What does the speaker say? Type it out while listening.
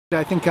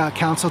I think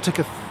Council took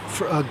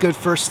a good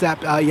first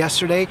step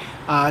yesterday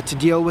to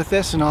deal with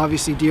this and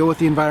obviously deal with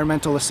the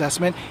environmental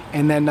assessment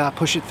and then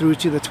push it through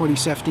to the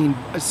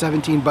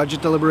 2017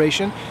 budget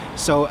deliberation.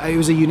 So it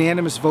was a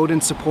unanimous vote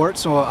in support,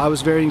 so I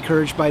was very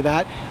encouraged by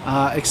that.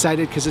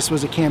 Excited because this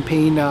was a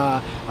campaign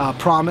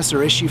promise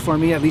or issue for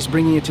me, at least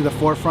bringing it to the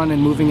forefront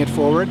and moving it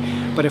forward.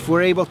 But if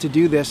we're able to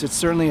do this, it's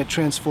certainly a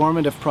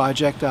transformative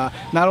project,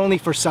 not only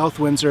for South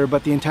Windsor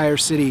but the entire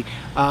city.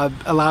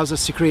 Allows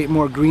us to create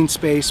more green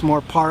space,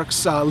 more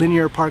parks,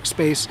 linear park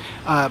space,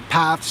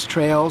 paths,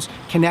 trails,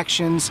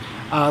 connections,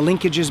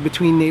 linkages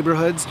between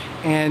neighborhoods,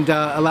 and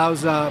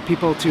allows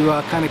people to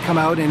kind of come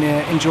out and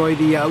enjoy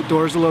the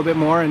outdoors a little bit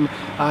more and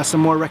some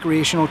more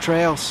recreational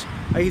trails.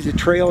 I use the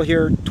trail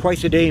here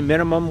twice a day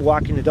minimum,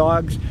 walking the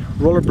dogs,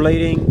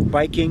 rollerblading,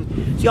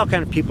 biking. See all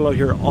kind of people out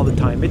here all the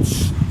time.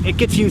 It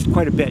gets used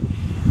quite a bit.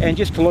 And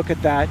just to look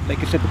at that, like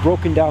I said, the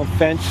broken down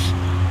fence,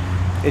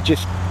 it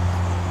just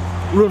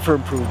room for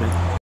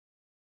improvement.